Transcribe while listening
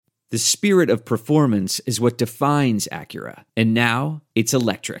The spirit of performance is what defines Acura. And now, it's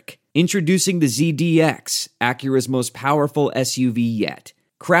electric. Introducing the ZDX, Acura's most powerful SUV yet.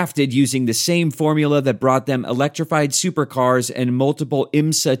 Crafted using the same formula that brought them electrified supercars and multiple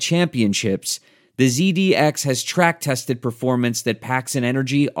IMSA championships, the ZDX has track-tested performance that packs an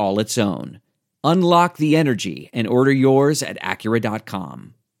energy all its own. Unlock the energy and order yours at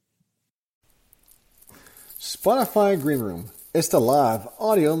Acura.com. Spotify Green Room. It's the live,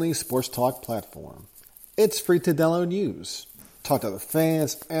 audio-only sports talk platform. It's free to download and use. Talk to other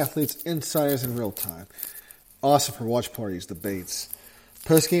fans, athletes, insiders in real time. Awesome for watch parties, debates,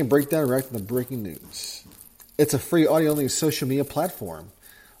 post-game breakdown, reacting to breaking news. It's a free audio-only social media platform.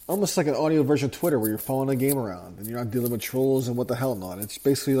 Almost like an audio version of Twitter where you're following a game around and you're not dealing with trolls and what the hell not. It's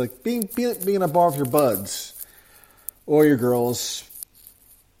basically like being in a bar with your buds or your girls.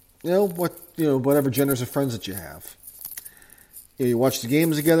 Whatever genders of friends that you have. You watch the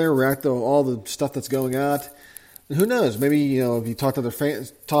games together, react to all the stuff that's going on. And who knows? Maybe if you talk to other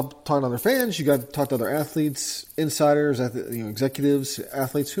fans, you got to talk to other athletes, insiders, executives,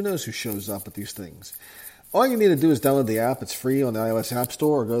 athletes. Who knows who shows up at these things? All you need to do is download the app. It's free on the iOS App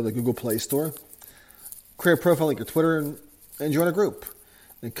Store or go to the Google Play Store. Create a profile like your Twitter and join a group.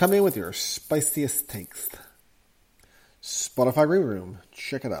 And come in with your spiciest takes. Spotify Green Room.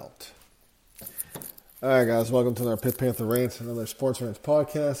 Check it out. All right, guys. Welcome to another Pit Panther Rants, another Sports Rants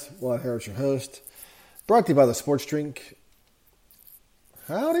podcast. Vlad Harris, your host. Brought to you by the Sports Drink.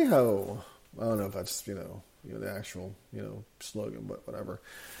 Howdy ho. I don't know if that's, the actual, slogan, but whatever.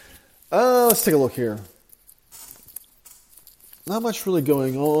 Let's take a look here. Not much really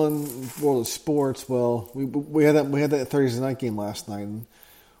going on in the world of sports. Well, we had that Thursday night game last night, and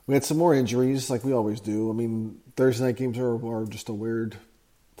we had some more injuries, like we always do. I mean, Thursday night games are just a weird,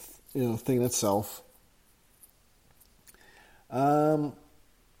 thing in itself.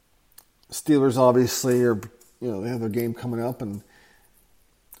 Steelers obviously are, they have their game coming up, and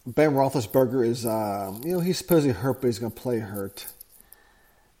Ben Roethlisberger is, he's supposedly hurt, but he's going to play hurt.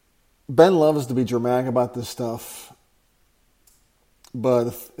 Ben loves to be dramatic about this stuff. But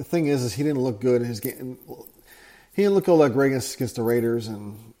the thing is he didn't look good in his game. He didn't look all that great against the Raiders.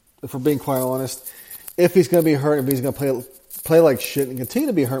 And if we're being quite honest, if he's going to be hurt, if he's going to play like shit and continue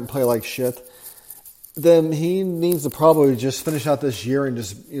to be hurt and play like shit, then he needs to probably just finish out this year and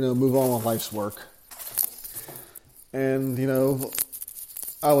just move on with life's work. And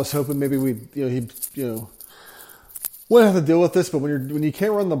I was hoping maybe he wouldn't have to deal with this. But when you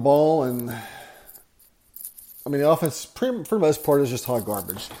can't run the ball and the offense, for the most part, is just hot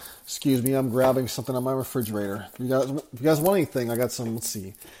garbage. Excuse me, I'm grabbing something on my refrigerator. If you guys want anything, I got some, let's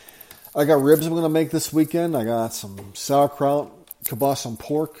see. I got ribs I'm going to make this weekend. I got some sauerkraut, kielbasa on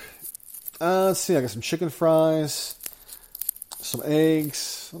pork. Let's see, I got some chicken fries, some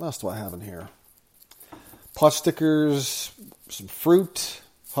eggs. What else do I have in here? Pot stickers, some fruit,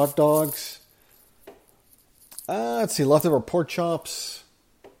 hot dogs. Let's see, leftover pork chops.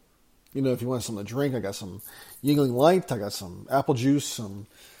 If you want something to drink, I got some Yuengling Light. I got some apple juice, some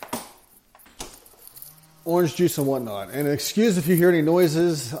orange juice, and whatnot. And excuse if you hear any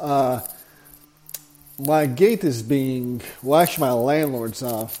noises. My gate is actually my landlord's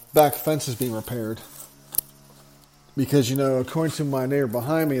back fence is being repaired. Because, according to my neighbor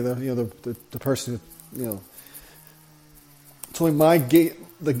behind me, the person who, told me my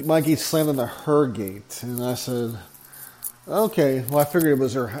gate slammed into her gate. And I said, okay, well, I figured it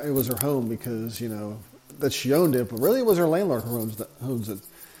was her home because, that she owned it, but really it was her landlord who owns it.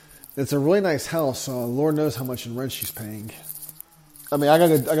 It's a really nice house. Lord knows how much in rent she's paying. I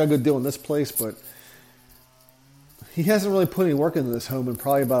got a good deal in this place, but he hasn't really put any work into this home in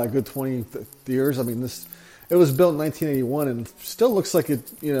probably about a good 20 years. It was built in 1981 and still looks like it,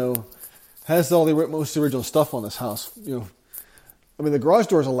 has all the most original stuff on this house. The garage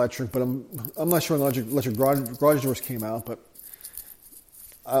door is electric, but I'm not sure when electric garage doors came out, but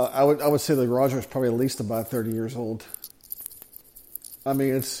I would say the garage door is probably at least about 30 years old.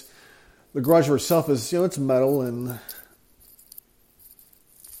 The garage door itself is, it's metal, and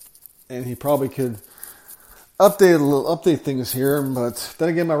he probably could update things here, but then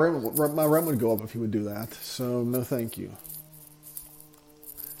again, my rent would go up if he would do that. So no, thank you.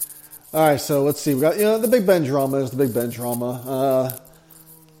 All right, so let's see. We got the Big Ben drama is the Big Ben drama.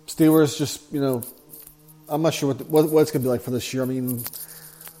 Steelers just I'm not sure what it's going to be like for this year.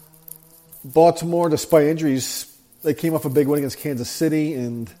 Baltimore, despite injuries, they came off a big win against Kansas City,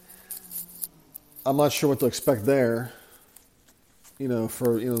 and I'm not sure what to expect there. And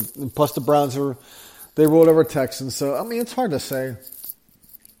plus the Browns they rolled over Texans, so it's hard to say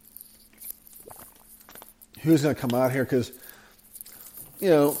who's going to come out here because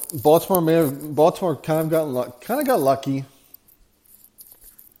Baltimore kind of got lucky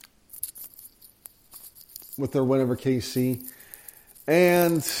with their win over KC,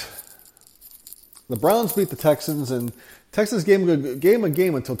 and the Browns beat the Texans, and Texans gave a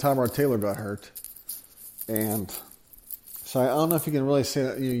game until Tyrod Taylor got hurt, and so I don't know if you can really say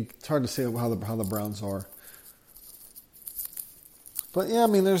that. It's hard to say how the Browns are. But yeah, I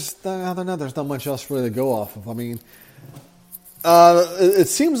mean, there's not much else really to go off of. I mean, it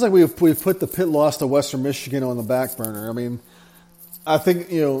seems like we've put the Pitt loss to Western Michigan on the back burner. I mean, I think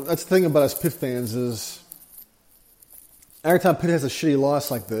that's the thing about us Pitt fans is every time Pitt has a shitty loss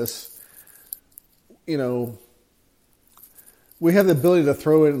like this, we have the ability to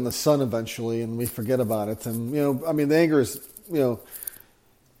throw it in the sun eventually, and we forget about it. And I mean, the anger is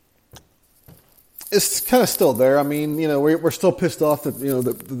it's kind of still there. I mean, we're still pissed off that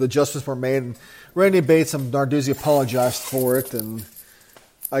the adjustments were made, and Randy Bates and Narduzzi apologized for it, and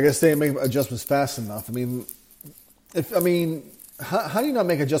I guess they didn't make adjustments fast enough. I mean, how do you not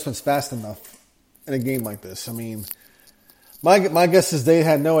make adjustments fast enough in a game like this? I mean, my guess is they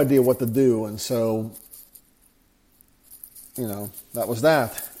had no idea what to do, and so that was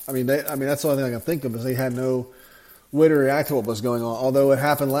that. I mean, that's the only thing I can think of is they had no way to react to what was going on. Although it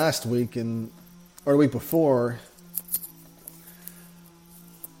happened last week or the week before.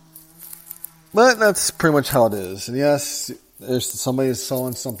 But that's pretty much how it is. And yes, there's somebody's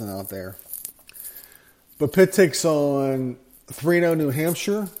selling something out there. But Pitt takes on 3-0 New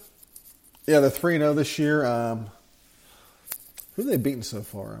Hampshire. Yeah, they're 3-0 this year. Who have they beaten so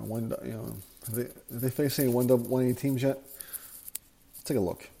far? Have they faced any 1A teams yet? Let's take a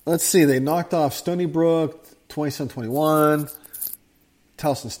look. Let's see. They knocked off Stony Brook 27-21.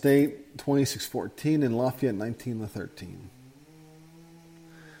 Towson State 26-14, and Lafayette 19-13.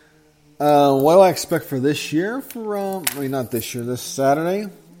 What do I expect for this year? Not this year. This Saturday,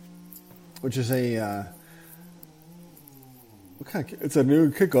 which is it's a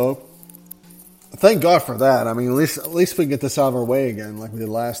new kickoff. Thank God for that. I mean, at least we can get this out of our way again, like we did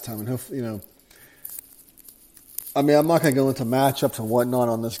last time, and hopefully, I mean, I'm not going to go into matchups and whatnot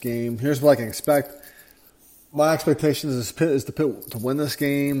on this game. Here's what I can expect. My expectations is the Pitt to win this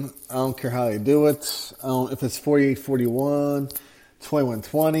game. I don't care how they do it. If it's 48-41,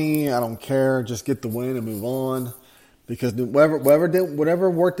 21-20, I don't care. Just get the win and move on. Because whatever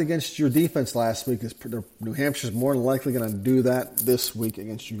worked against your defense last week, New Hampshire's more than likely going to do that this week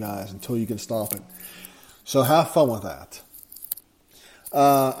against you guys until you can stop it. So have fun with that.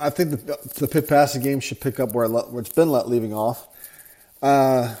 I think the Pitt passing game should pick up where it's been leaving off.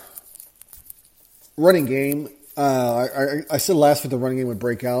 Running game. I said last week the running game would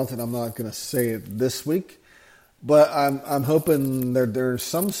break out, and I'm not going to say it this week, but I'm hoping there's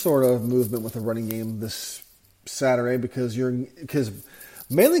some sort of movement with the running game this Saturday because you're in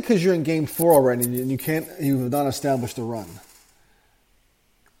game 4 already, and you've not established a run,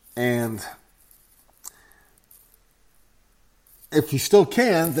 and if you still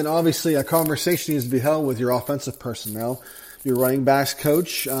can, then obviously a conversation needs to be held with your offensive personnel. Your running backs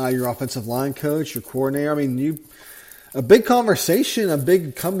coach, your offensive line coach, your coordinator. I mean, a big conversation, a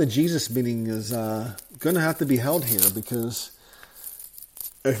big come to Jesus meeting is going to have to be held here because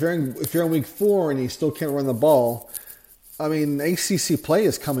if you're in week 4 and you still can't run the ball, I mean, ACC play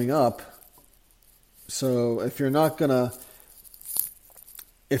is coming up. So if you're going to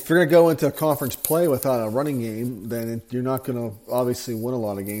go into a conference play without a running game, then you're not going to obviously win a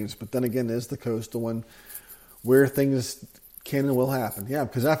lot of games. But then again, is the Coastal one where things can and will happen. Yeah,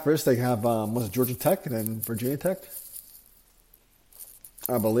 because after this they have, was it Georgia Tech and then Virginia Tech?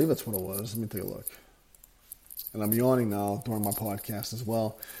 I believe that's what it was. Let me take a look. And I'm yawning now during my podcast as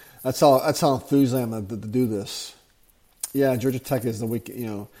well. That's how enthused I am to do this. Yeah, Georgia Tech is the week,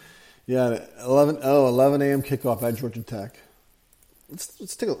 yeah, 11 a.m. kickoff at Georgia Tech.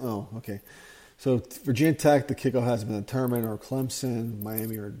 Let's take a, okay. So Virginia Tech, the kickoff has been determined, or Clemson,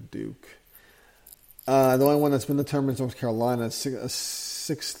 Miami, or Duke. The only one that's been determined is North Carolina.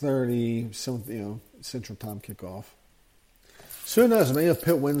 6:30 Central Time kickoff. So who knows? Maybe if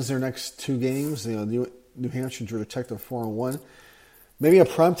Pitt wins their next 2 games, New Hampshire and Georgia Tech, they're 4-1. Maybe a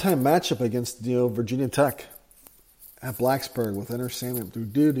primetime matchup against Virginia Tech at Blacksburg with Enter Sandman.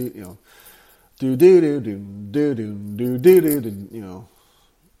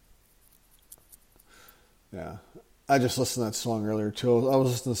 Yeah. I just listened to that song earlier, too. I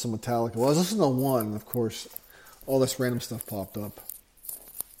was listening to some Metallica. Well, I was listening to one, and of course, all this random stuff popped up.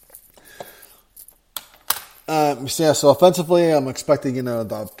 So offensively, I'm expecting,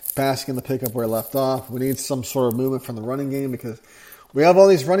 the passing and the pickup where I left off. We need some sort of movement from the running game because we have all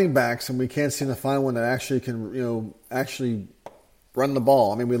these running backs, and we can't seem to find one that actually can, actually run the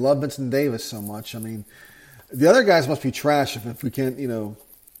ball. I mean, we love Vincent Davis so much. I mean, the other guys must be trash if we can't,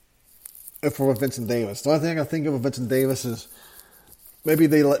 if we're with Vincent Davis. The only thing I can think of with Vincent Davis is maybe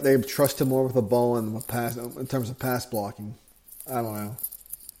they trust him more with the ball and with pass in terms of pass blocking. I don't know.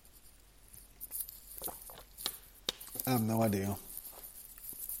 I have no idea.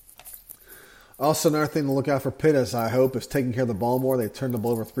 Also, another thing to look out for Pitt is, I hope, is taking care of the ball more. They turned the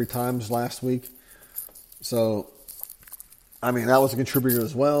ball over 3 times last week. So, I mean, that was a contributor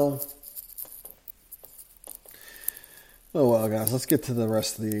as well. Oh, well, guys, let's get to the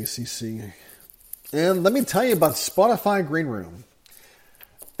rest of the ACC. And let me tell you about Spotify Green Room.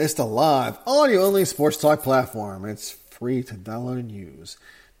 It's the live, audio-only sports talk platform. It's free to download and use.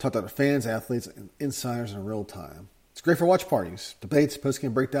 Talk to other fans, athletes, and insiders in real time. It's great for watch parties, debates,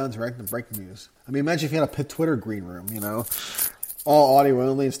 post-game breakdowns, reacting to breaking news. I mean, imagine if you had a Pitt Twitter Green Room, all audio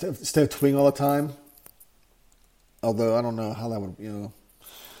only instead of tweeting all the time. Although I don't know how that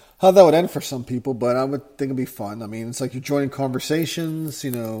would end for some people, but I would think it'd be fun. I mean, it's like you're joining conversations,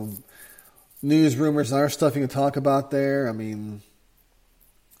 news, rumors, and other stuff you can talk about there. I mean,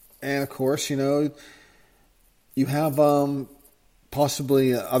 and of course, you have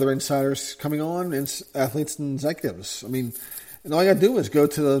possibly other insiders coming on, and athletes and executives. I mean, and all you got to do is go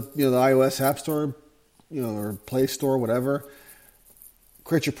to the iOS App Store, or Play Store, whatever.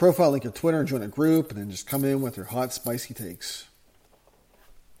 Create your profile, link your Twitter, and join a group, and then just come in with your hot, spicy takes.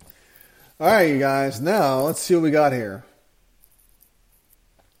 All right, you guys. Now let's see what we got here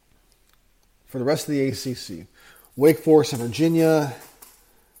for the rest of the ACC. Wake Forest and Virginia.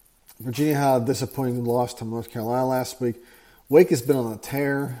 Virginia had a disappointing loss to North Carolina last week. Wake has been on a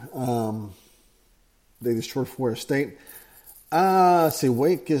tear. They destroyed Florida State. Let's see.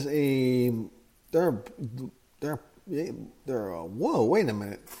 Wake is whoa, wait a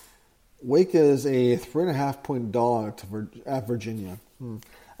minute. Wake is a 3.5-point dog at Virginia.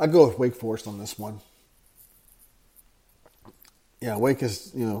 I'll go with Wake Forest on this one. Yeah, Wake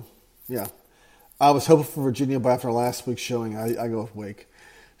is, yeah. I was hoping for Virginia, but after last week's showing, I go with Wake.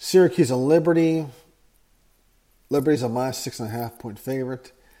 Syracuse and Liberty. Liberty's a -6.5-point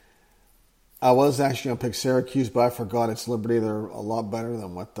favorite. I was actually going to pick Syracuse, but I forgot it's Liberty. They're a lot better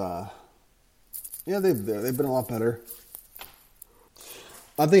than what... they've been a lot better.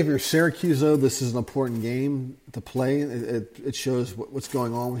 I think if you're Syracuse, though, this is an important game to play. It shows what's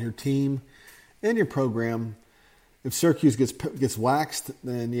going on with your team and your program. If Syracuse gets waxed,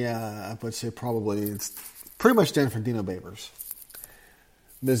 then I would say probably it's pretty much done for Dino Babers.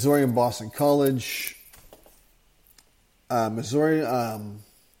 Missouri and Boston College. Boston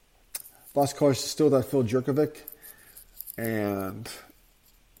College is still got Phil Jurkovec, and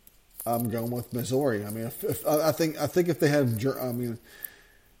I'm going with Missouri. I mean, I think if they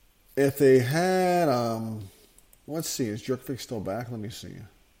had, let's see, is Jurkovec still back? Let me see.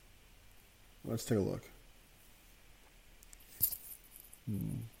 Let's take a look.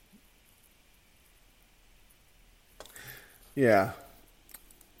 Yeah.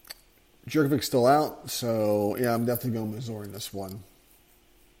 Jurkovic's still out, so I'm definitely going Missouri in this one.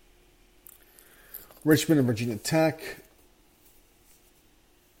 Richmond and Virginia Tech.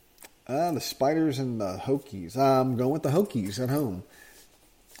 The Spiders and the Hokies. I'm going with the Hokies at home.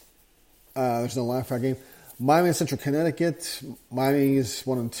 There's no line for that game. Miami and Central Connecticut. Miami's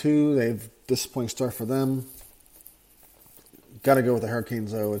 1-2. They've disappointing start for them. Got to go with the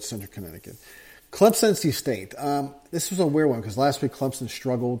Hurricanes, though. It's Central Connecticut. Clemson, NC State. This was a weird one because last week Clemson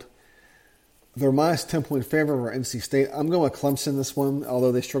struggled. They're -10-point favorite over NC State. I'm going with Clemson this one,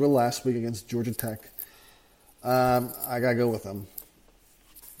 although they struggled last week against Georgia Tech. I got to go with them.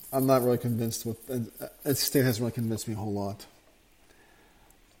 I'm not really convinced with NC State hasn't really convinced me a whole lot.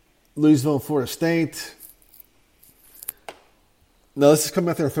 Louisville and Florida State. No, this is coming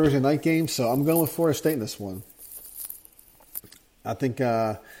after a Thursday night game, so I'm going with Florida State in this one. I think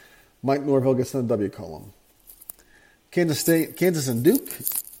Mike Norvell gets on the W column. Kansas and Duke.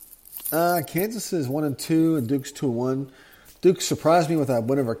 Kansas is 1-2 and Duke's 2-1. Duke surprised me with that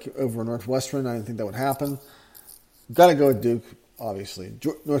win over Northwestern. I didn't think that would happen. Got to go with Duke, obviously.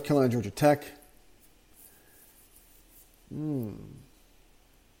 North Carolina, Georgia Tech.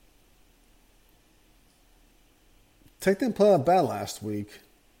 Tech didn't play that bad last week.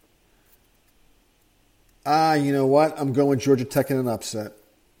 You know what? I'm going with Georgia Tech in an upset.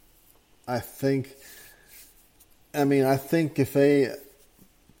 I think if they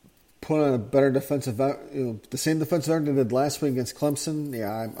put on a better defensive, the same defensive effort they did last week against Clemson,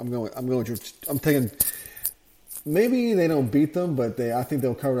 I'm going Georgia. I'm taking. Maybe they don't beat them, but I think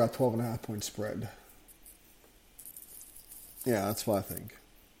they'll cover that 12.5-point spread. Yeah, that's what I think.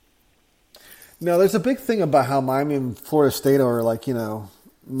 No, there's a big thing about how Miami and Florida State are like,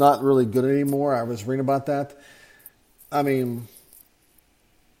 not really good anymore. I was reading about that. I mean,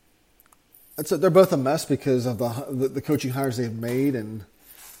 they're both a mess because of the coaching hires they've made, and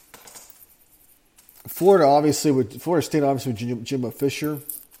Florida State obviously with Jimbo Fisher.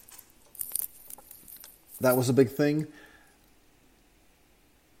 That was a big thing.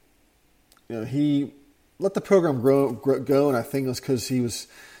 He let the program go, and I think it was because he was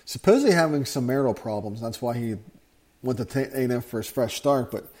supposedly having some marital problems. That's why he went to A&M for his fresh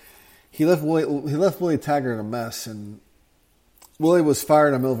start. But he left Willie Taggart a mess, and Willie was fired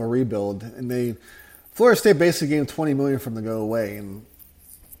in the middle of a rebuild. And Florida State basically gave him $20 million from to go away, and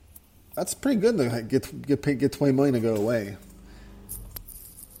that's pretty good to get $20 million to go away.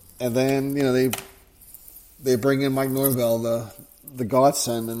 And then they bring in Mike Norvell, the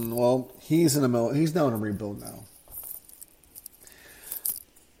godsend, and he's now in a rebuild now.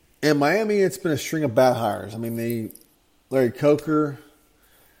 In Miami, it's been a string of bad hires. I mean, Larry Coker,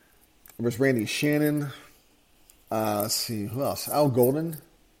 there was Randy Shannon. Let's see, who else? Al Golden.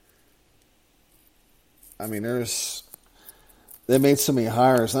 I mean, they made so many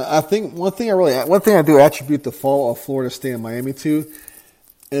hires. I think one thing I do attribute the fall of Florida State and Miami to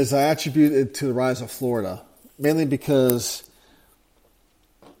is I attribute it to the rise of Florida, mainly because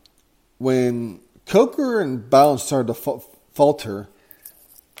when Coker and Bowden started to falter,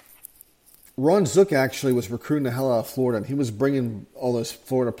 Ron Zook actually was recruiting the hell out of Florida, and he was bringing all those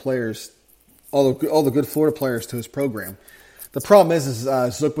Florida players, all the good Florida players to his program. The problem is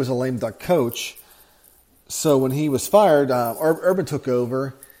Zook was a lame duck coach, so when he was fired, Urban took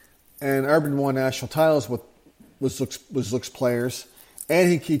over, and Urban won national titles with Zook's players,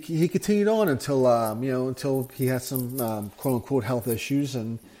 and he continued on until he had some quote unquote health issues,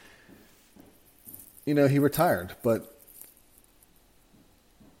 and he retired,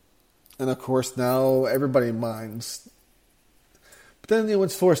 and of course now everybody minds. But then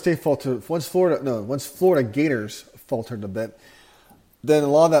once Florida Gators faltered a bit, then a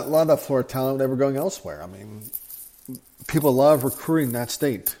lot of that Florida talent they were going elsewhere. I mean, people love recruiting that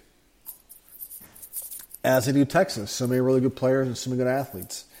state, as they do Texas. So many really good players and so many good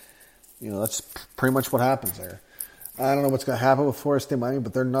athletes. That's pretty much what happens there. I don't know what's going to happen with Florida State Miami,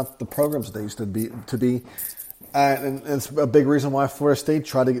 but they're not the programs they used to be. And it's a big reason why Florida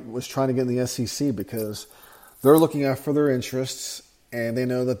State was trying to get in the SEC, because they're looking out for their interests, and they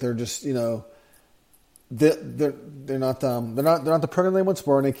know that they're just they're not the program they once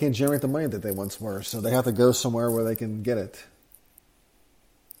were, and they can't generate the money that they once were. So they have to go somewhere where they can get it,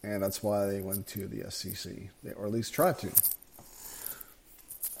 and that's why they went to the SEC, or at least tried to.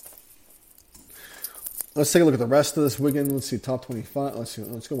 Let's take a look at the rest of this weekend. Let's see, top 25. Let's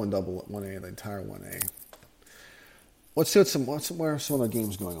go 1A, the entire 1A. Let's see where some of the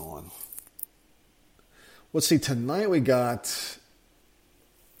games going on. Let's see, tonight we got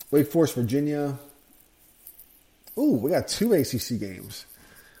Wake Forest, Virginia. Ooh, we got 2 ACC games.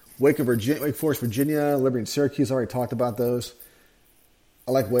 Wake Forest, Virginia, Liberty and Syracuse. I already talked about those.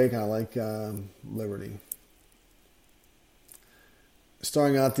 I like Wake and I like Liberty.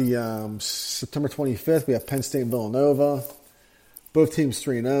 Starting out the September 25th, we have Penn State and Villanova. Both teams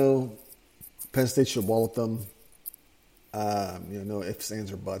 3-0. Penn State should wallop them. No ifs,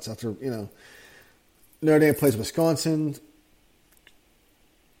 ands, or buts. After, Notre Dame plays Wisconsin.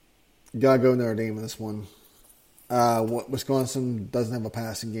 Gotta go Notre Dame in this one. Wisconsin doesn't have a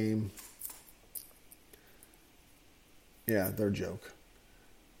passing game. Yeah, they're a joke.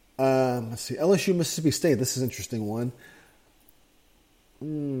 Let's see. LSU, Mississippi State. This is an interesting one.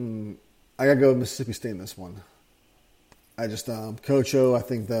 I gotta go with Mississippi State in this one. I just Coach O. I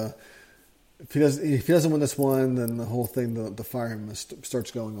think if he doesn't win this one, then the whole thing, the fire him starts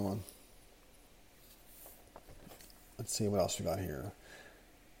going on. Let's see what else we got here.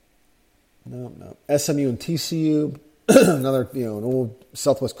 No. SMU and TCU, another an old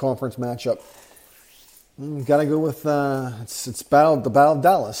Southwest Conference matchup. Gotta go with it's the Battle of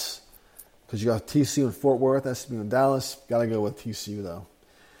Dallas, because you got TCU and Fort Worth, SMU and Dallas. Gotta go with TCU though.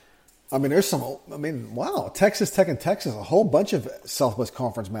 I mean, wow, Texas Tech and Texas, a whole bunch of Southwest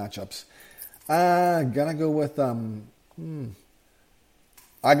Conference matchups. Gotta go with I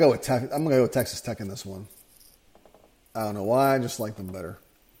go with Tech. I'm gonna go with Texas Tech in this one. I don't know why, I just like them better.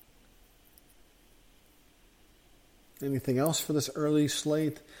 Anything else for this early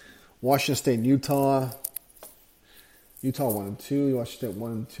slate? Washington State and Utah. Utah 1-2. Washington State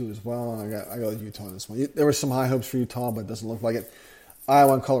 1-2 as well. I got with Utah in this one. There were some high hopes for Utah, but it doesn't look like it.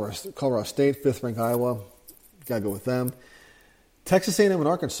 Iowa and Colorado State, 5th ranked Iowa. Got to go with them. Texas A&M and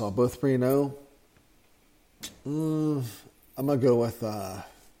Arkansas, both 3-0. I'm going to go with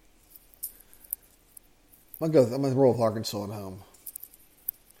I'm gonna roll with Arkansas at home.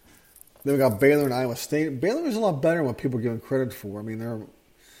 Then we got Baylor and Iowa State. Baylor is a lot better than what people are giving credit for. I mean,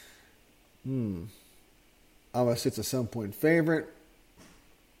 Iowa State's a 7-point favorite.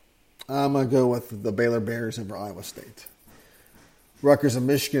 I'm gonna go with the Baylor Bears over Iowa State. Rutgers and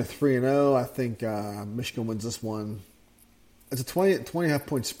Michigan 3-0. I think Michigan wins this one. It's a 20.5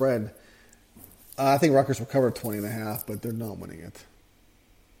 point spread. I think Rutgers will cover 20.5, but they're not winning it.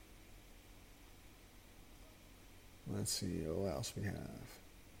 Let's see what else we have.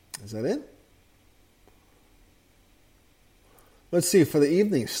 Is that it? Let's see. For the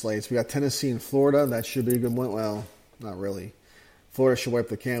evening slates, we got Tennessee and Florida. That should be a good one. Well, not really. Florida should wipe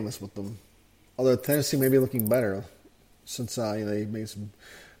the canvas with them. Although Tennessee may be looking better since they made some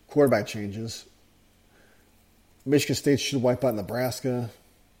quarterback changes. Michigan State should wipe out Nebraska.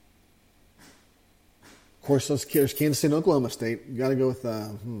 Of course, there's Kansas State and Oklahoma State. You got to go with. I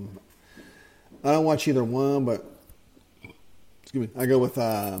don't watch either one, but excuse me. I'll go with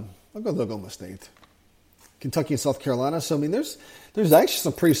Oklahoma State. Kentucky and South Carolina. So I mean, there's actually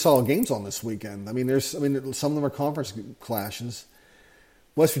some pretty solid games on this weekend. I mean, some of them are conference clashes.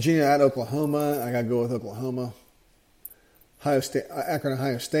 West Virginia at Oklahoma. I got to go with Oklahoma. Ohio State, Akron,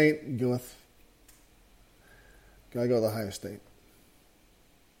 Ohio State. Gotta go with Ohio State.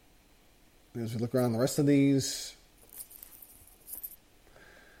 As we look around the rest of these,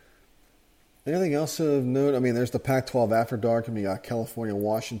 anything else of note? I mean, there's the Pac-12 After Dark, and we got California,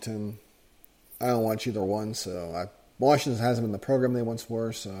 Washington. I don't watch either one, so Washington hasn't been the program they once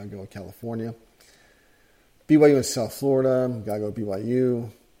were, so I go with California. BYU and South Florida, gotta go with BYU.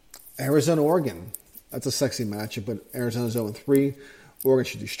 Arizona, Oregon, that's a sexy matchup, but Arizona's 0-3. Oregon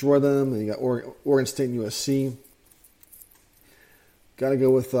should destroy them. And you got Oregon State and USC. Gotta go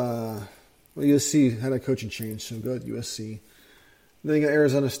with USC had a coaching change, so go with USC. Then you got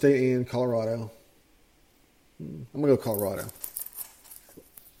Arizona State and Colorado. I'm gonna go Colorado.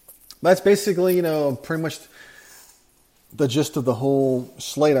 That's basically, pretty much the gist of the whole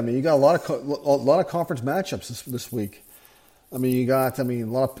slate. I mean, you got a lot of conference matchups this week. I mean, you got a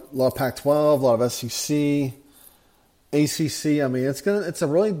lot of Pac-12, a lot of SEC, ACC. I mean, it's a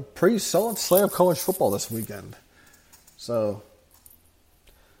really pretty solid slate of college football this weekend. So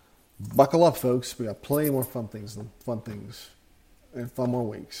buckle up, folks. We got plenty more fun things and fun more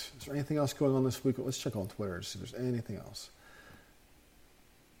weeks. Is there anything else going on this week? Let's check on Twitter to see if there's anything else.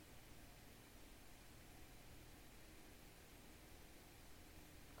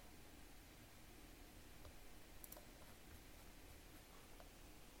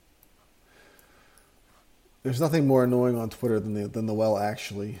 There's nothing more annoying on Twitter than the well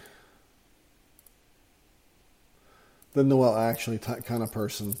actually kind of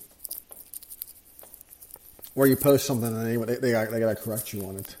person, where you post something and they got to correct you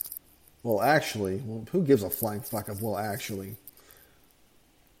on it. Well, actually, who gives a flying fuck of well actually?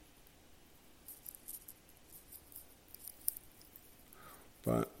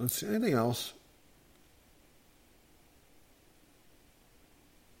 But let's see, anything else?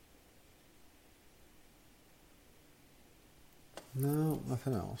 No,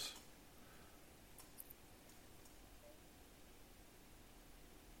 nothing else.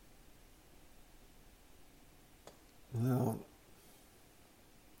 Well,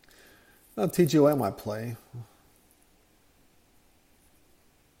 TGOM might play.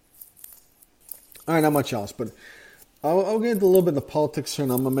 All right, not much else, but I'll get into a little bit of the politics here,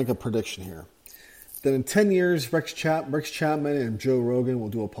 and I'm going to make a prediction here. That in 10 years, Rex Chapman and Joe Rogan will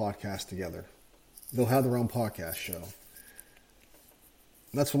do a podcast together. They'll have their own podcast show.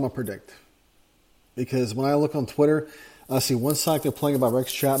 That's what I'm going to predict. Because when I look on Twitter, I see one side complaining about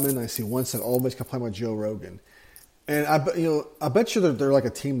Rex Chapman, and I see one side always complaining about Joe Rogan. And I bet you they're like a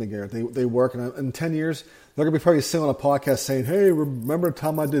team together. They work, and in 10 years, they're going to be probably sitting on a podcast saying, hey, remember the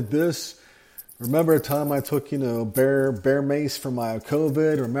time I did this? Remember the time I took, bear mace for my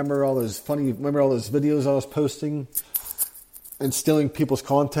COVID? Remember all those videos I was posting and stealing people's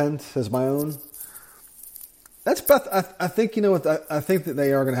content as my own? That's Beth. I think I think that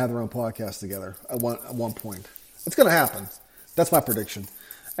they are going to have their own podcast together at one point. It's going to happen. That's my prediction.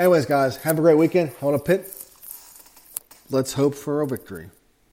 Anyways, guys, have a great weekend. Hold a pit. Let's hope for a victory.